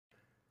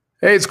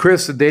Hey, it's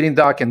Chris, the Dating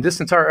Doc, and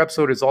this entire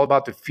episode is all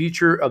about the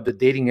future of the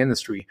dating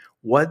industry.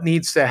 What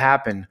needs to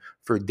happen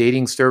for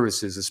dating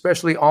services,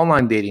 especially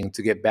online dating,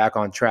 to get back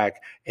on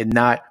track and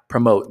not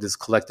promote this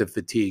collective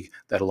fatigue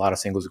that a lot of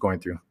singles are going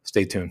through.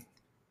 Stay tuned.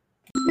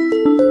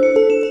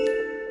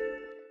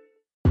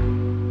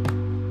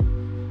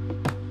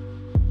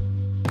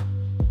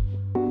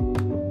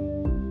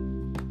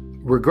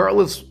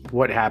 Regardless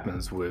what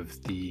happens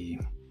with the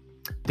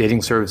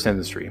dating service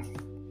industry,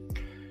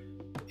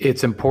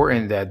 it's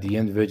important that the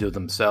individual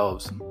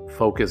themselves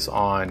focus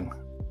on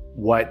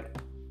what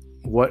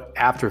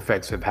after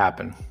effects have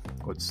happened,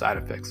 what side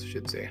effects I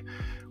should say,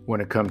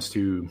 when it comes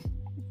to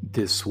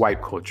this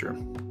swipe culture,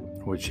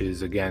 which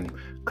is again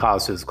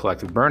causes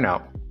collective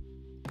burnout.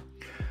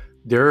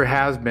 There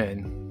has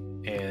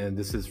been, and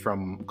this is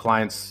from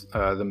clients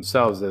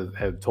themselves that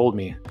have told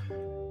me,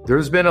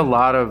 there's been a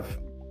lot of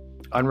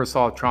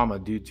unresolved trauma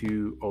due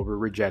to over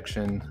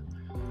rejection,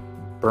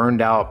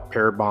 burned out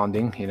pair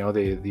bonding,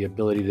 the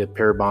ability to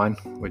pair bond,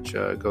 which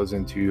goes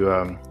into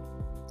the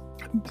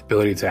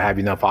ability to have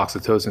enough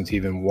oxytocin to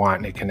even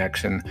want a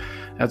connection.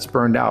 That's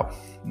burned out.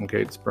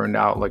 Okay, it's burned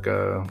out like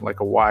a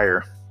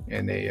wire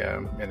in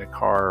a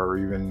car or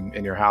even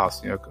in your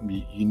house. You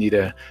need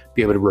to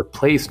be able to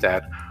replace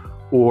that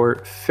or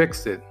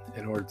fix it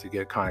in order to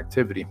get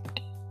connectivity.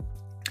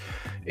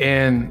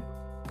 And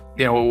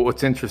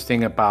what's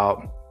interesting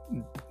about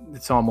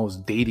it's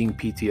almost dating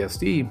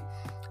PTSD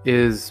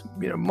is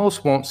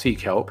most won't seek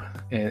help,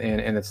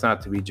 and it's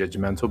not to be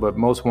judgmental, but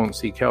most won't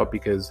seek help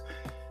because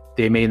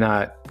they may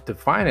not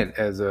define it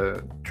as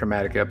a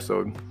traumatic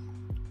episode,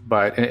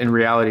 but in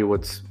reality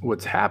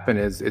what's happened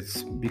is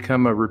it's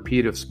become a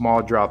repeat of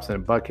small drops in a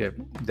bucket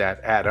that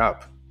add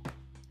up.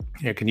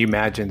 Can you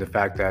imagine the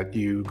fact that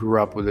you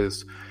grew up with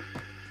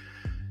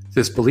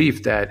this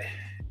belief that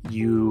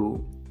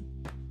you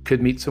could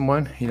meet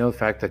someone, the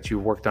fact that you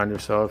worked on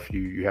yourself,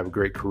 you have a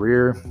great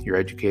career, you're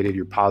educated,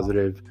 you're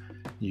positive,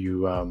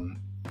 you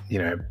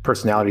have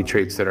personality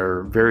traits that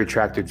are very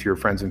attractive to your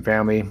friends and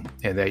family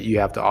and that you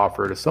have to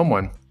offer to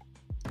someone.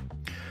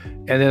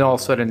 And then all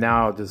of a sudden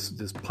now this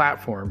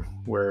platform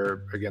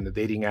where, again, the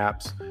dating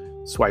apps,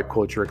 swipe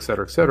culture, et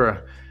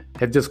cetera,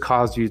 have just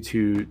caused you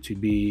to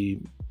be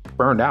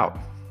burned out,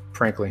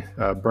 frankly,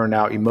 burned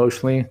out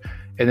emotionally,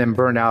 and then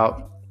burned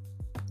out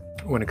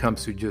when it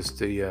comes to just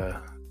the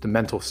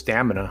mental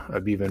stamina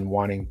of even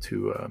wanting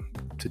to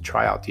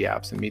try out the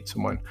apps and meet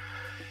someone.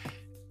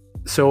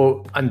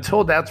 So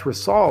until that's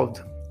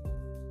resolved,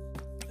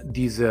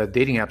 these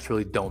dating apps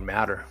really don't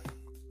matter.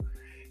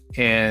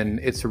 And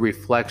it's a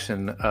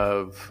reflection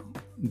of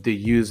the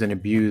use and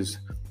abuse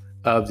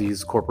of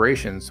these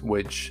corporations,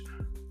 which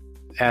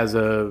as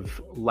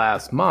of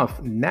last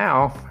month,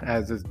 now,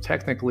 as is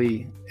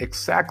technically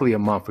exactly a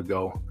month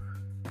ago,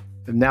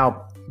 have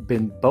now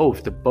been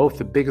both the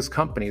biggest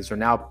companies are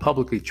now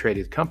publicly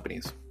traded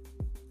companies.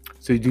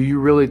 So do you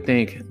really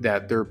think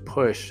that their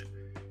push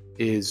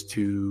is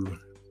to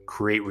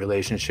create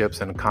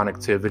relationships and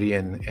connectivity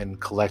and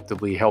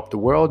collectively help the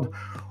world?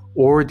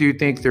 Or do you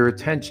think their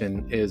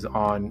attention is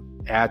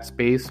on ad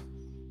space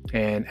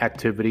and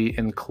activity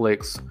and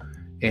clicks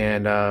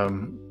and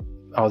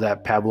all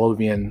that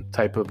Pavlovian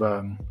type of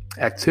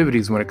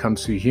activities when it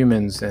comes to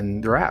humans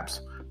and their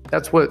apps?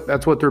 That's what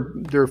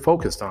they're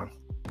focused on.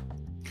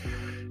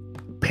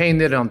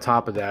 Painted on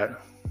top of that,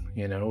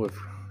 with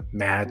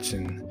Match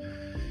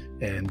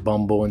and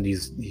Bumble and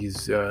these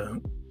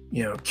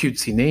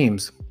cutesy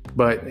names,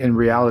 but in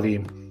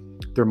reality,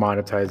 they're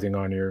monetizing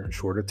on your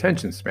short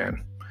attention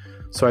span.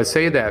 So I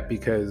say that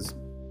because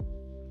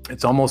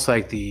it's almost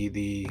like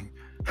the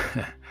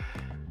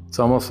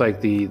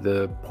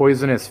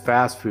poisonous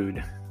fast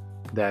food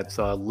that's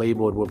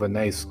labeled with a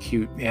nice,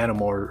 cute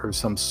animal or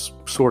some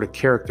sort of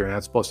character, and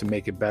that's supposed to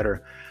make it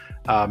better.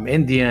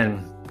 In the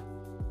end,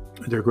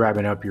 they're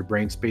grabbing up your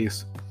brain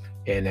space,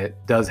 and it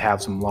does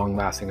have some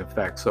long-lasting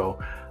effects. So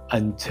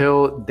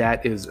until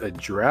that is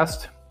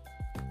addressed,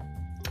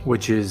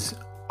 which is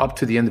up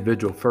to the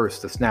individual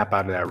first to snap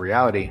out of that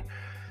reality,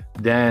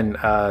 then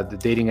the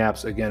dating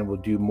apps, again, will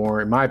do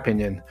more, in my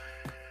opinion,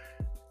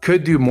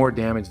 could do more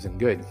damage than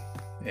good.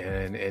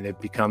 And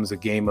it becomes a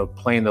game of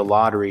playing the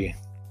lottery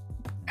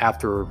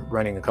after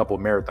running a couple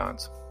of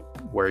marathons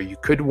where you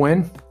could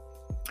win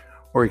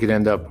or you could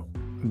end up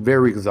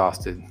very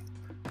exhausted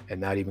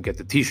and not even get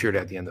the t-shirt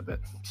at the end of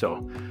it.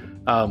 So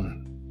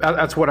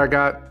that's what I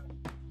got.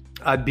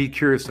 I'd be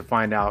curious to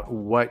find out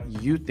what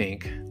you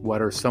think.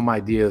 What are some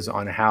ideas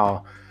on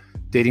how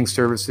dating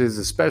services,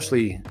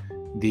 especially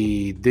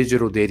the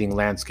digital dating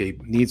landscape,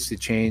 needs to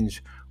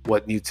change?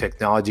 What new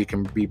technology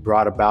can be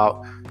brought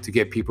about to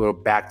get people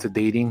back to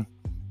dating,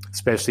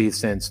 especially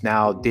since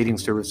now dating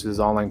services,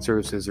 online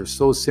services are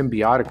so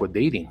symbiotic with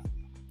dating.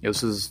 There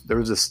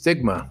was a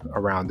stigma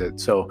around it.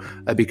 So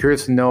I'd be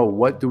curious to know,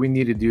 what do we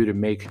need to do to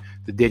make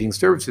the dating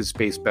services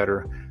space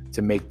better,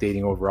 to make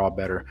dating overall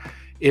better?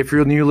 If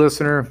you're a new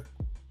listener,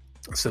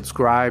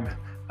 subscribe.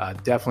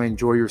 Definitely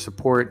enjoy your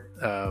support.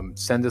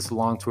 Send this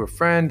along to a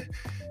friend.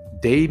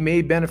 They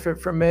may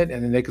benefit from it,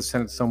 and then they could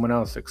send it to someone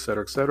else, et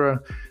cetera, et cetera.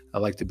 I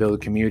like to build a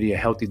community of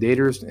healthy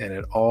daters, and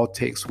it all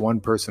takes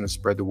one person to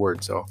spread the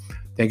word. So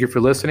thank you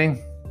for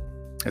listening.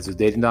 This is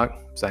Dating Doc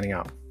signing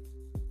out.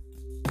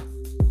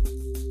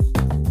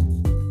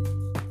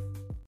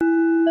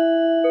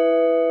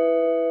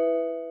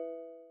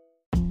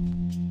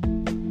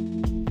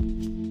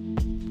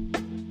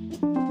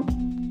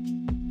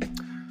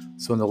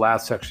 So in the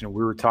last section,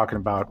 we were talking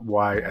about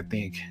why I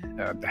think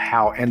the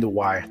how and the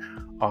why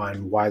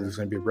on why there's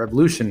going to be a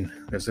revolution.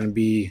 There's going to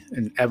be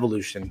an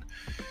evolution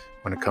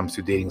when it comes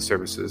to dating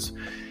services.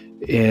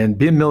 And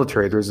being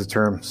military, there's a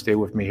term, stay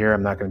with me here.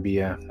 I'm not going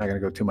to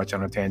go too much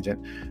on a tangent.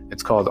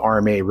 It's called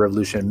RMA,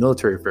 Revolution in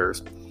Military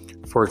Affairs.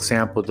 For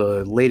example,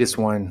 the latest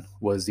one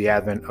was the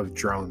advent of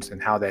drones and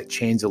how that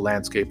changed the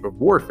landscape of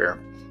warfare.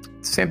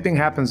 The same thing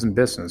happens in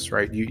business,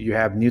 right? You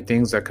have new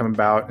things that come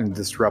about and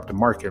disrupt the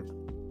market.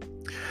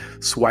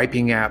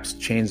 Swiping apps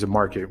changed the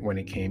market when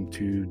it came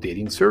to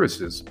dating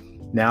services.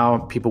 Now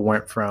people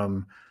went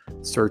from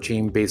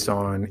searching based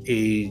on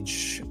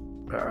age,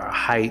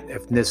 height,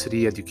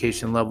 ethnicity,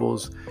 education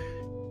levels,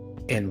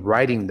 and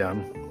writing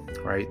them,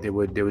 right? They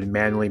would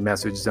manually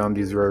message them.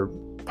 These were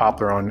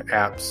popular on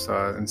apps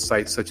and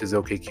sites such as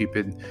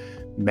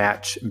OkCupid,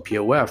 Match, and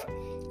POF.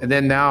 And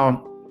then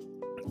now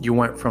you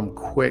went from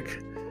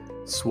quick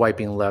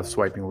swiping left,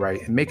 swiping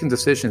right, and making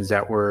decisions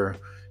that were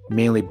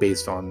mainly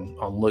based on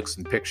looks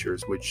and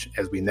pictures, which,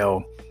 as we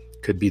know,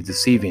 could be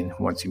deceiving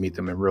once you meet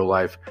them in real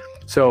life.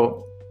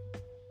 So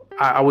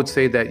I would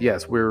say that,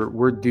 yes,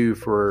 we're due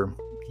for,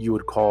 you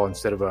would call,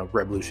 instead of a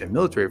revolution in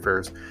military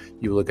affairs,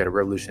 you would look at a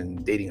revolution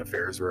in dating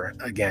affairs, or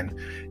again,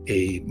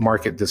 a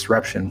market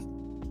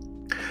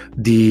disruption.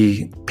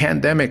 The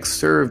pandemic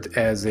served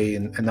as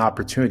an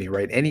opportunity,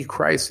 right? Any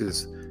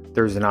crisis,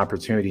 there's an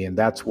opportunity, and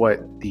that's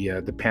what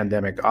the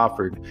pandemic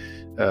offered.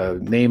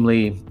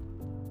 Namely,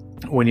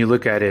 when you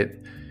look at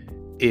it,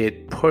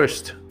 it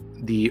pushed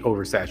the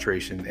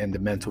oversaturation and the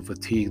mental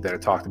fatigue that I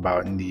talked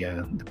about in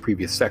the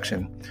previous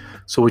section.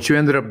 So what you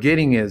ended up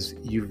getting is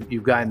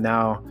you've got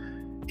now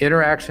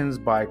interactions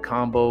by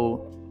combo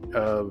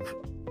of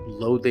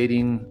low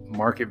dating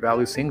market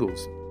value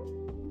singles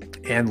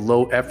and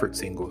low effort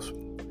singles.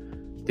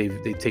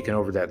 They've taken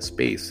over that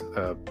space.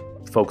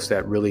 Folks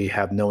that really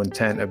have no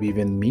intent of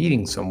even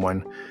meeting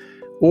someone,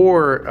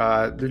 or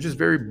they're just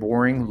very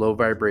boring, low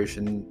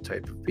vibration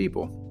type of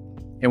people.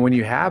 And when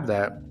you have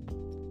that,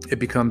 it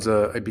becomes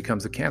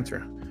a cancer.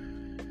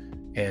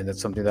 And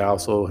that's something that I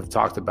also have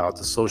talked about,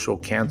 the social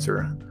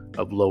cancer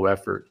of low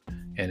effort.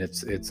 And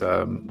it's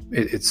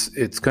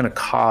going to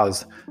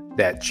cause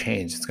that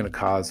change. It's going to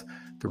cause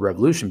the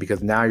revolution,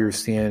 because now you're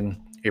seeing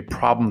a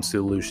problem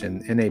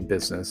solution in a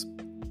business.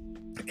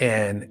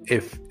 And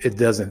if it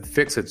doesn't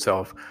fix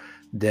itself,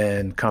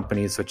 then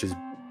companies such as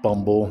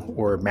Bumble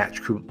or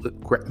Match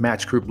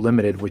Group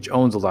Limited, which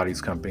owns a lot of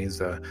these companies,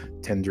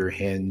 Tinder,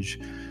 Hinge,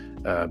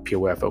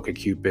 POF,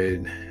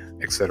 OkCupid,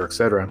 et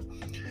cetera,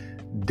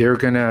 they're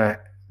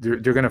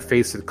gonna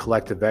face a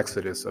collective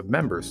exodus of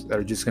members that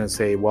are just gonna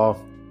say,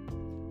 well,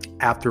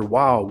 after a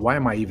while, why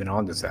am I even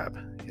on this app?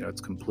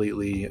 It's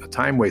completely a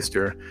time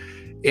waster,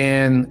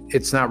 and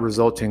it's not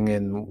resulting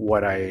in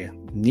what I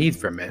need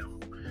from it.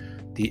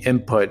 The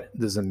input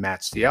doesn't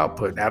match the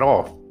output at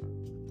all.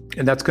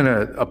 And that's going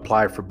to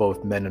apply for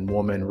both men and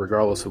women,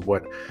 regardless of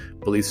what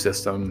belief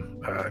system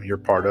you're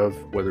part of,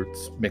 whether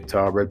it's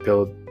MGTOW, Red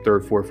Pill,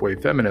 Third, Fourth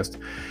Wave Feminist.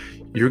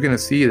 You're going to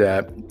see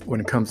that when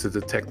it comes to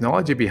the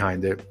technology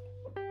behind it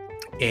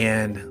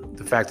and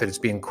the fact that it's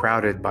being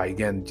crowded by,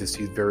 again, just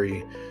these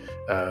very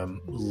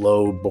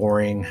low,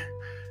 boring,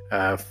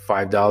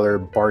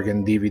 $5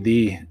 bargain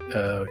DVD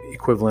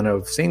equivalent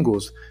of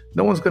singles,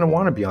 no one's going to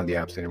want to be on the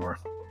apps anymore.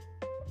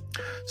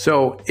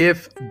 So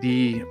if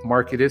the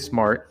market is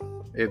smart,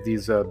 if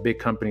these big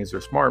companies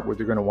are smart, what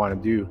they're going to want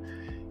to do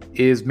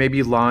is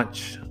maybe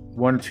launch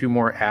one or two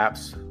more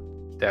apps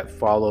that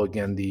follow,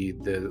 again,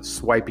 the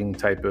swiping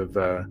type of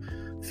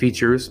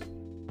features.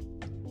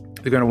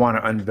 They're going to want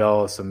to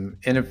unveil some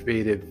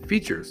innovative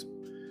features.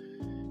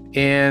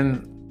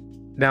 And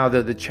now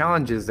the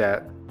challenge is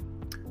that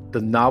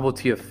the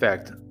novelty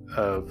effect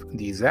of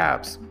these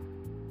apps,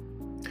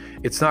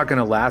 it's not going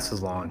to last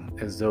as long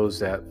as those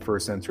that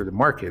first entered the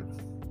market.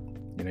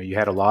 You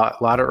had a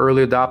lot of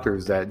early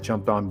adopters that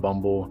jumped on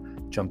Bumble,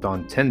 jumped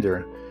on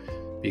Tinder,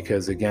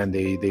 because again,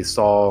 they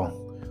saw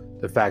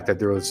the fact that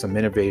there was some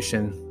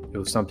innovation. It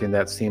was something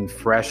that seemed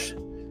fresh,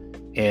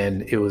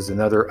 and it was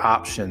another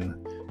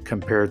option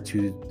compared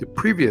to the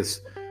previous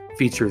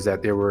features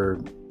that they were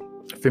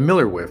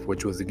familiar with,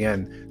 which was,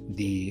 again,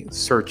 the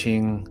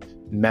searching,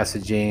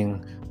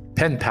 messaging,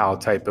 pen pal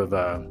type of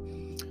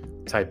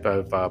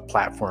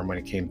platform when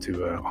it came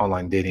to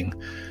online dating.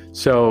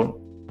 So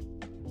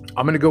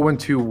I'm going to go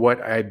into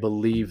what I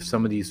believe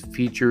some of these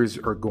features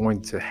are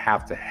going to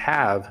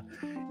have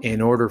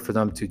in order for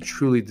them to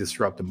truly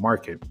disrupt the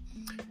market.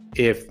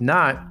 If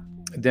not,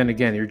 then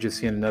again, you're just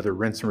seeing another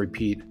rinse and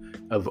repeat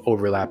of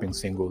overlapping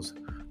singles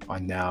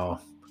on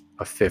now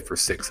a fifth or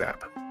sixth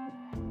app.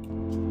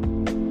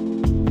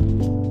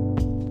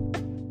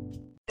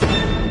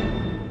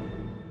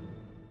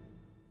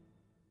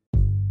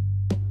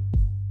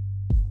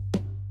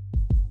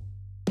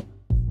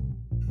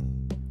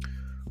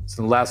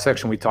 So in the last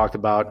section, we talked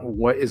about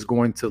what is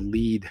going to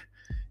lead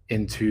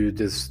into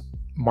this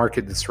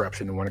market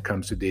disruption when it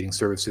comes to dating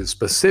services,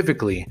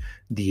 specifically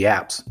the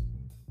apps.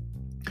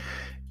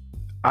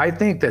 I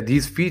think that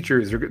these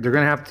features, they're going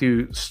to have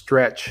to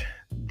stretch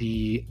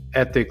the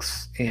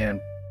ethics and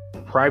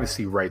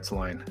privacy rights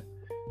line,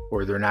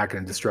 or they're not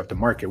going to disrupt the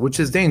market, which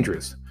is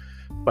dangerous.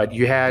 But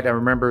I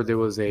remember there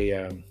was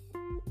an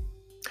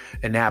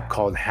app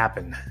called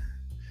Happen,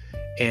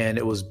 and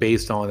it was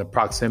based on the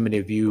proximity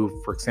of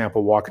you, for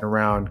example, walking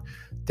around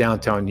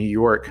downtown New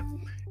York.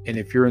 And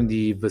if you're in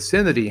the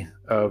vicinity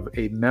of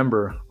a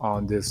member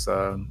on this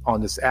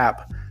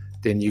app,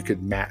 then you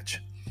could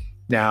match.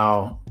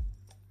 Now,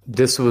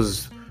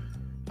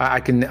 I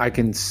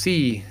can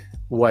see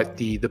what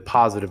the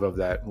positive of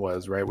that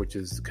was, right? Which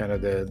is kind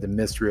of the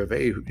mystery of,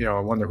 hey, I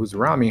wonder who's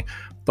around me.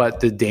 But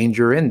the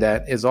danger in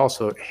that is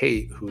also,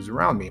 hey, who's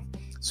around me?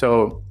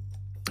 So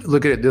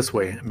look at it this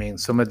way. I mean,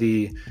 some of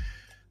the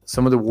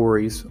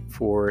worries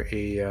for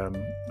a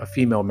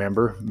female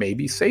member may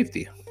be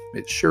safety.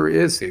 It sure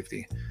is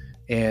safety.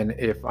 And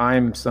if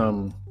I'm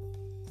a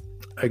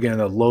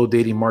low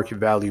dating market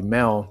value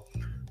male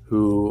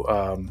who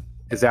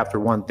is after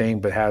one thing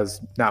but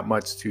has not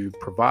much to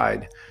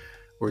provide,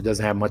 or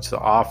doesn't have much to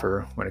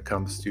offer when it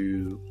comes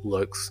to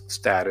looks,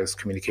 status,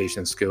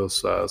 communication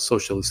skills,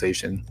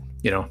 socialization,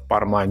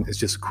 bottom line, it's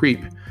just a creep,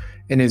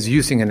 and is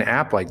using an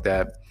app like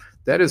that,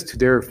 that is to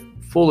their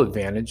full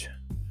advantage,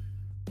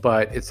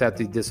 but it's at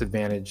the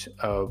disadvantage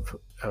of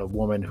a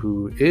woman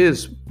who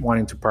is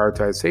wanting to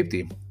prioritize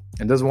safety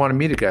and doesn't want to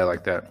meet a guy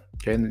like that.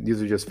 Okay, and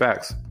these are just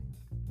facts.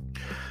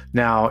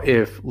 Now,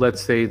 if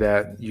let's say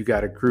that you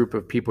got a group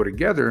of people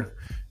together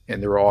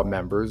and they're all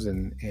members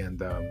and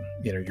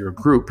you're a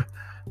group,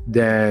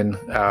 then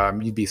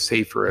you'd be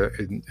safer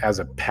as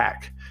a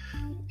pack.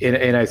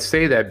 And I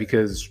say that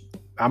because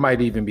I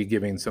might even be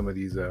giving some of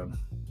these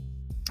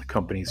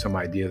companies some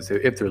ideas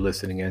if they're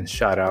listening in.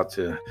 Shout out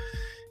to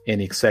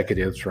any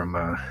executives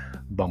from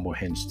Bumble,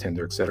 Hinge,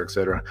 Tinder, et cetera, et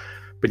cetera.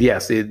 But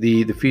yes,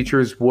 the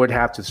features would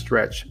have to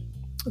stretch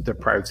the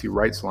privacy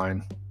rights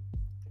line.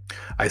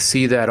 I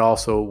see that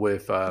also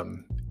with AR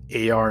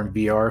and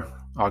VR,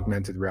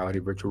 augmented reality,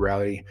 virtual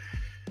reality.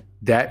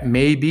 That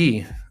may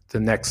be the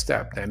next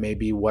step. That may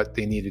be what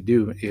they need to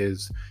do,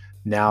 is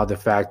now the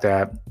fact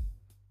that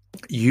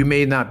you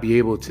may not be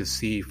able to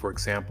see, for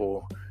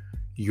example,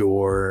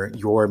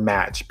 your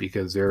match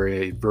because they're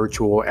a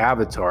virtual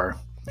avatar.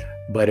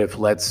 But if,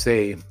 let's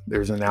say,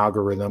 there's an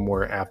algorithm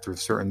where after a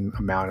certain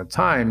amount of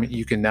time,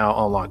 you can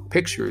now unlock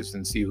pictures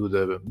and see who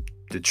the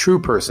true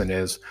person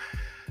is,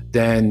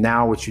 then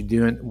now what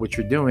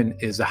you're doing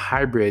is a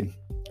hybrid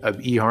of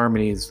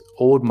eHarmony's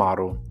old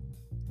model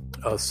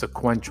of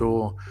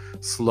sequential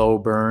slow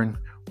burn,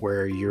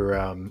 where you're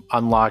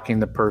unlocking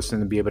the person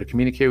to be able to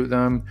communicate with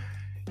them,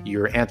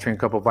 you're answering a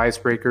couple of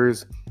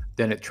icebreakers,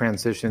 then it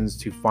transitions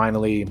to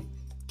finally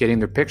getting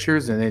their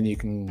pictures, and then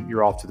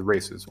you're off to the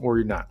races, or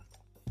you're not.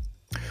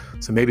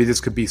 So maybe this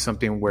could be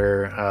something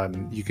where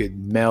you could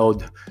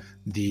meld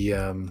the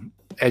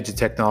edge of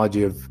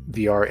technology of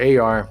VR,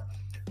 AR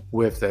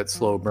with that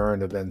slow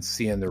burn of then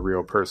seeing the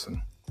real person.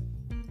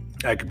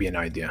 That could be an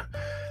idea.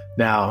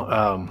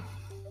 Now,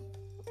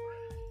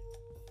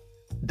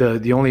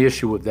 the only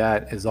issue with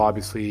that is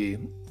obviously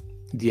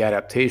the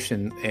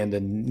adaptation and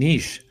the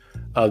niche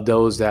of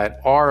those that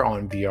are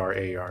on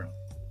VR, AR.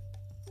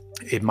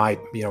 It might,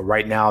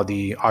 right now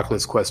the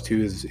Oculus Quest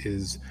 2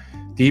 is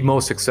the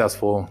most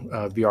successful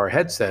VR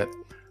headset,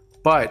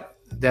 but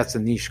that's a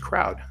niche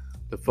crowd.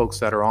 The folks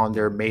that are on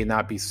there may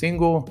not be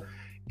single,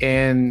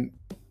 and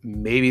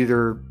maybe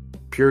they're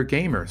pure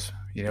gamers.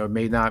 It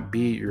may not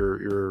be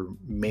your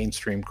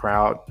mainstream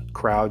crowd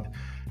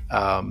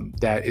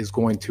that is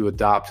going to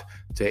adopt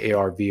to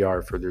AR,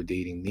 VR for their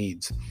dating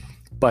needs.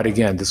 But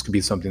again, this could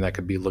be something that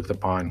could be looked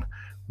upon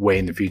way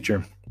in the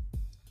future.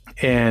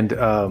 And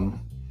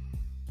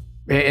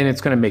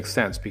it's going to make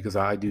sense, because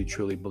I do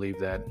truly believe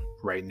that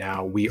right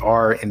now we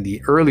are in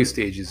the early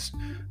stages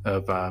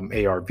of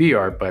AR,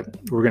 VR, but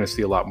we're going to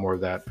see a lot more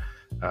of that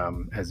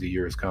as the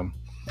years come.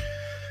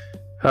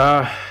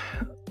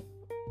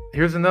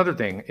 Here's another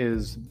thing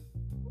is,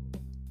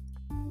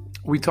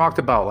 we talked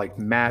about like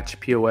Match,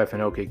 POF,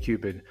 and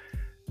OkCupid.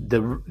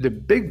 The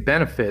big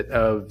benefit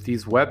of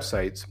these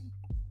websites,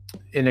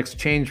 in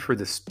exchange for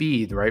the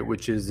speed, right,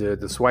 which is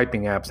the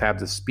swiping apps have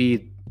the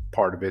speed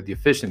part of it, the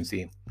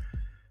efficiency,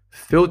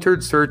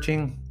 filtered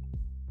searching,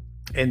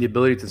 and the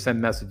ability to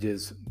send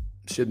messages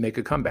should make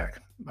a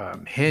comeback.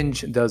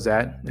 Hinge does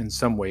that in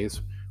some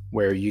ways,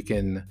 where you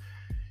can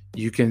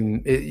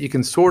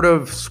sort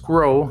of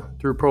scroll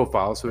through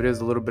profiles, so it is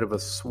a little bit of a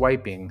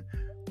swiping,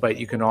 but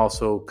you can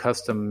also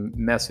custom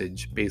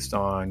message based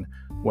on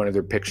one of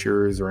their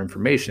pictures or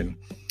information.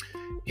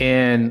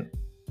 And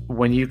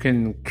when you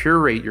can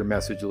curate your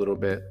message a little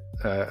bit,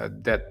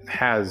 that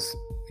has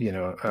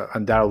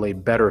undoubtedly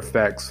better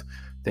effects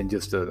than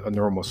just a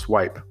normal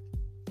swipe.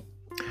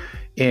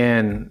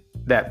 And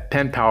that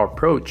pen pal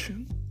approach,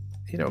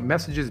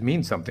 messages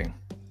mean something.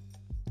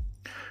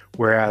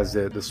 Whereas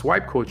the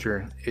swipe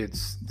culture,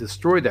 it's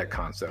destroyed that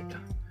concept.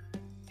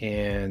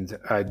 And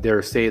I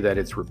dare say that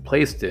it's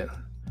replaced it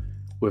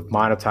with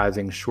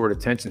monetizing short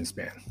attention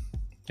span.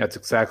 That's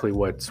exactly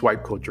what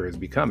swipe culture has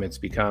become. It's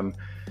become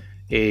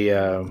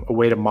a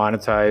way to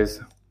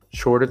monetize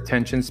short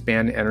attention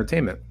span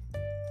entertainment,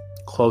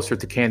 closer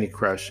to Candy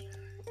Crush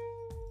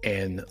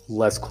and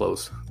less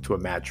close to a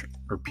Match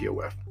or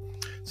POF.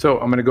 So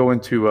I'm going to go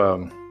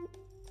into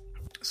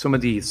some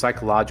of the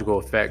psychological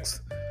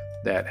effects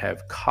that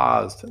have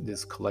caused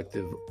this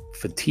collective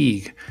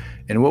fatigue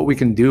and what we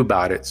can do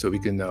about it so we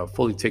can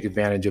fully take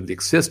advantage of the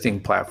existing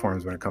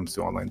platforms when it comes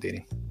to online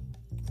dating.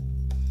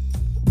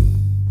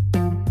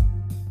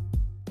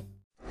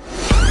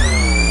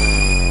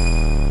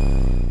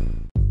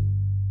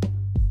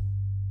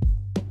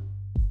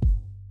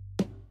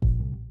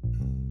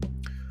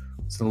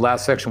 So in the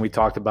last section, we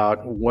talked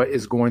about what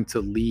is going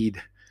to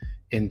lead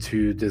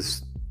into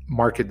this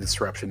market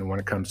disruption when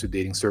it comes to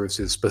dating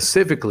services,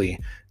 specifically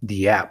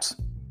the apps.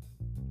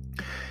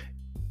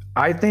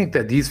 I think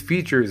that these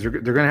features, they're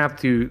going to have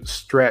to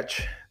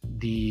stretch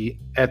the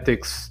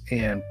ethics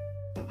and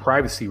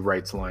privacy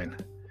rights line,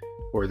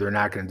 or they're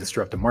not going to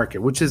disrupt the market,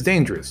 which is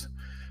dangerous.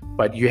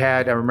 But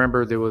I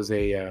remember there was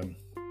an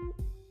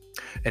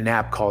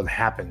app called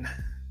Happen,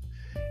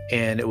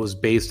 and it was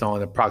based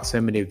on the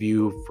proximity of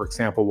you, for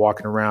example,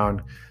 walking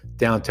around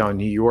downtown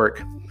New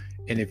York.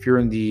 And if you're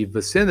in the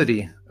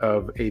vicinity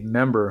of a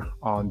member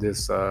on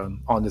this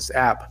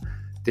app,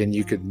 then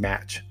you could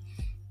match.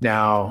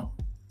 Now,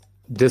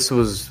 this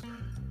was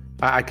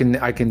I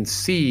can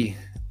see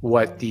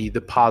what the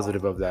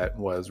positive of that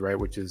was, right?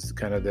 Which is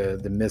kind of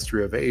the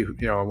mystery of, hey,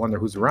 I wonder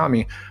who's around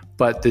me.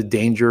 But the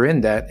danger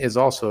in that is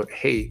also,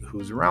 hey,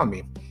 who's around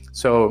me?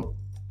 So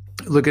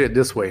look at it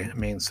this way. I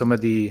mean, some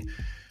of the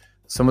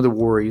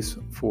worries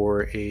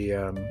for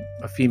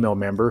a female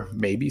member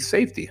may be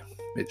safety.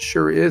 It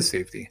sure is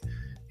safety.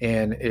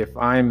 And if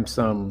I'm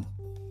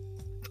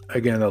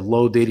a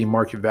low dating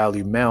market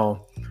value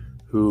male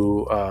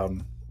who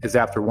is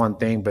after one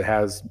thing but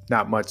has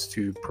not much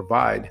to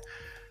provide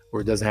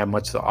or doesn't have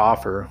much to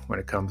offer when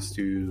it comes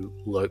to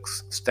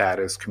looks,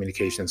 status,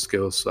 communication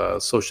skills,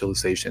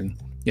 socialization,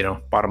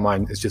 bottom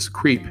line is just a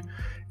creep,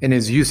 and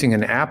is using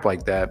an app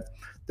like that,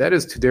 that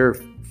is to their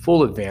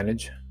full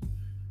advantage,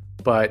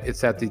 but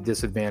it's at the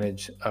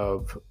disadvantage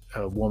of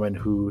a woman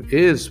who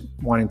is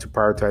wanting to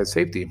prioritize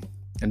safety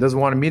and doesn't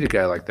want to meet a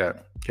guy like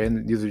that. Okay,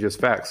 and these are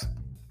just facts.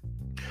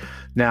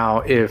 Now,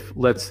 if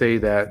let's say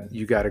that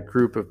you got a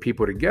group of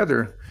people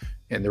together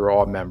and they're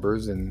all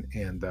members and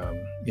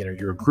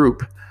you're a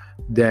group,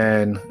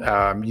 then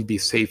you'd be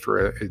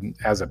safer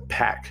as a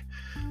pack.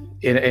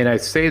 And I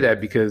say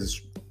that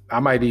because I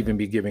might even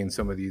be giving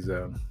some of these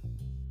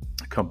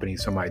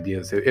companies some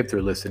ideas if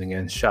they're listening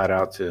in. Shout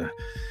out to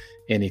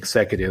any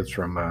executives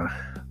from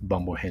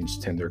Bumble, Hinge,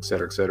 Tinder, et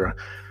cetera, et cetera.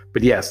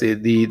 But yes,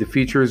 the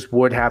features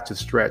would have to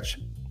stretch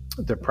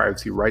the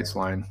privacy rights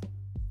line.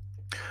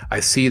 I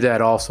see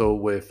that also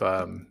with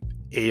AR and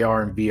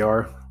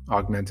VR,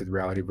 augmented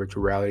reality,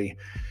 virtual reality.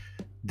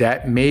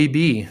 That may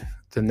be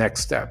the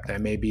next step. That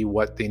may be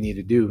what they need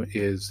to do,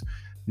 is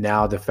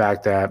now the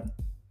fact that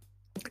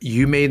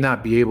you may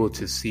not be able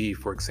to see,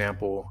 for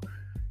example,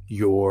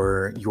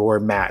 your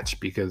match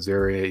because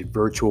they're a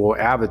virtual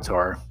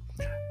avatar.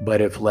 But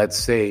if, let's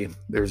say,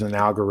 there's an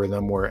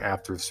algorithm where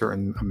after a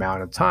certain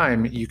amount of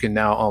time, you can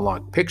now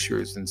unlock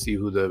pictures and see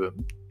who the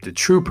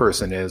true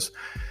person is,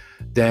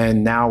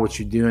 then now what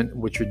you're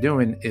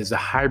doing is a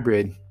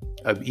hybrid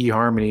of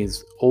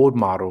eHarmony's old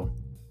model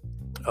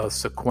of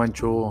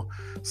sequential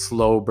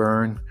slow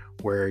burn,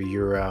 where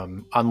you're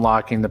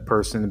unlocking the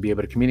person to be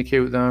able to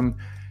communicate with them.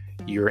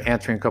 You're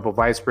answering a couple of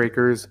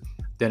icebreakers,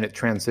 then it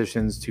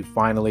transitions to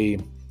finally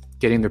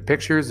getting their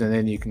pictures, and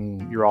then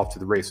you're off to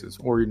the races,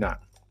 or you're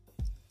not.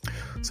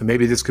 So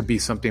maybe this could be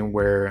something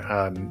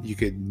where you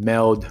could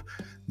meld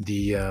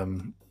the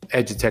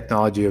edge of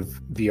technology of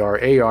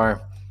VR,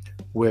 AR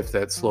with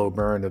that slow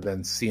burn of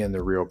then seeing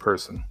the real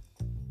person.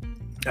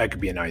 That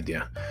could be an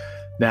idea.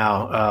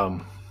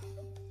 Now,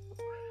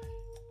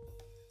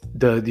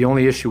 the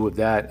only issue with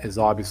that is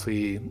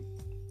obviously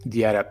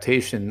the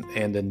adaptation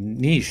and the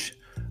niche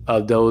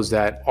of those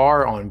that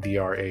are on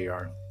VR,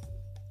 AR.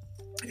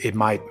 It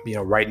might,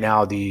 right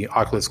now the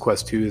Oculus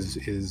Quest 2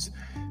 is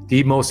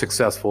the most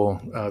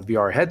successful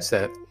VR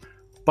headset,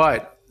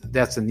 but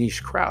that's a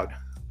niche crowd.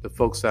 The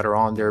folks that are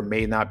on there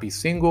may not be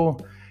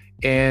single,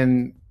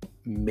 and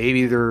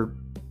maybe they're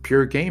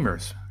pure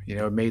gamers.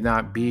 It may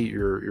not be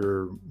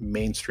your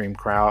mainstream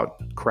crowd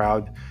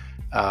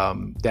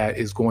that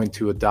is going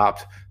to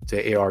adopt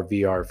to AR,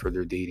 VR for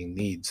their dating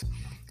needs.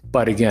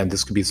 But again,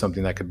 this could be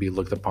something that could be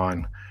looked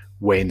upon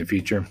way in the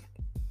future.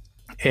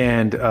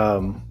 And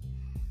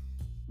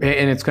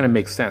it's going to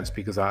make sense,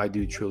 because I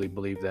do truly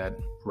believe that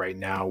right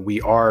now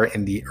we are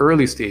in the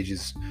early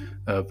stages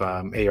of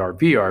AR,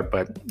 VR,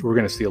 but we're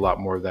going to see a lot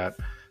more of that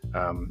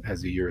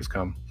as the years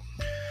come.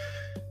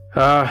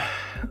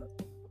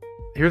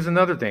 Here's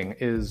another thing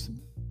is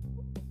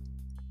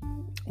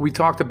we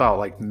talked about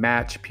like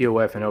Match,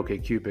 POF, and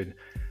OkCupid.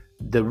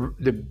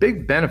 The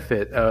big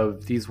benefit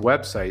of these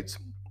websites,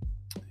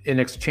 in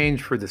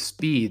exchange for the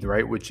speed,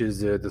 right, which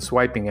is the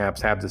swiping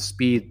apps have the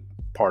speed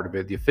part of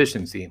it, the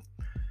efficiency,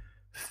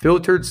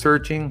 filtered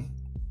searching,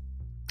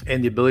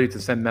 and the ability to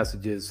send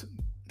messages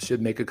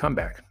should make a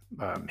comeback.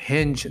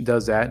 Hinge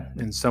does that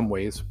in some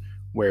ways,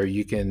 where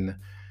you can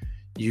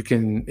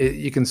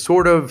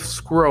sort of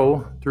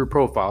scroll through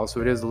profiles,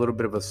 so it is a little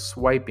bit of a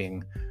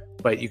swiping,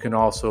 but you can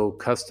also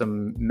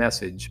custom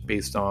message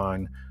based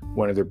on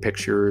one of their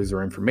pictures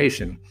or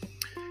information.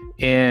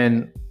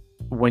 And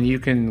when you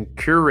can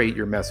curate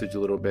your message a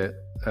little bit,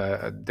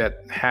 that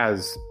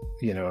has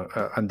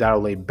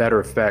undoubtedly better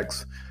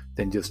effects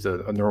than just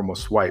a normal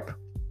swipe.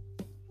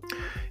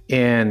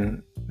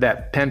 And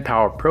that pen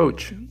pal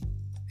approach,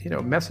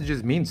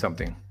 messages mean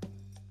something.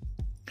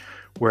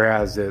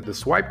 Whereas the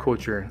swipe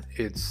culture,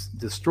 it's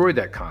destroyed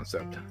that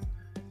concept.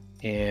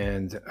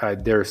 And I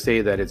dare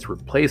say that it's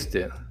replaced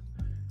it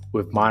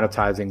with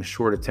monetizing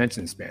short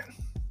attention span.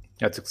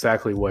 That's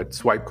exactly what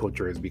swipe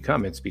culture has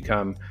become. It's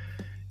become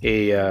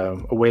a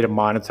way to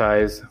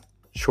monetize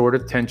short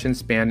attention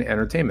span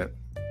entertainment,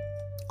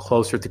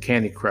 closer to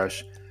Candy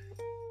Crush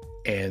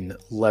and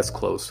less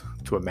close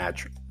to a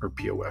Match or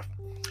POF.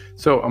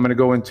 So I'm going to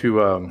go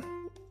into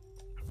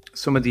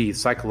some of the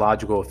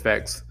psychological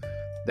effects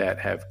that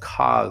have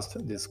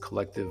caused this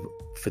collective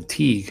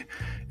fatigue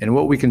and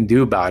what we can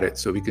do about it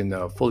so we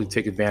can fully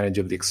take advantage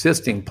of the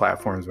existing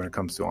platforms when it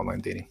comes to online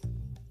dating.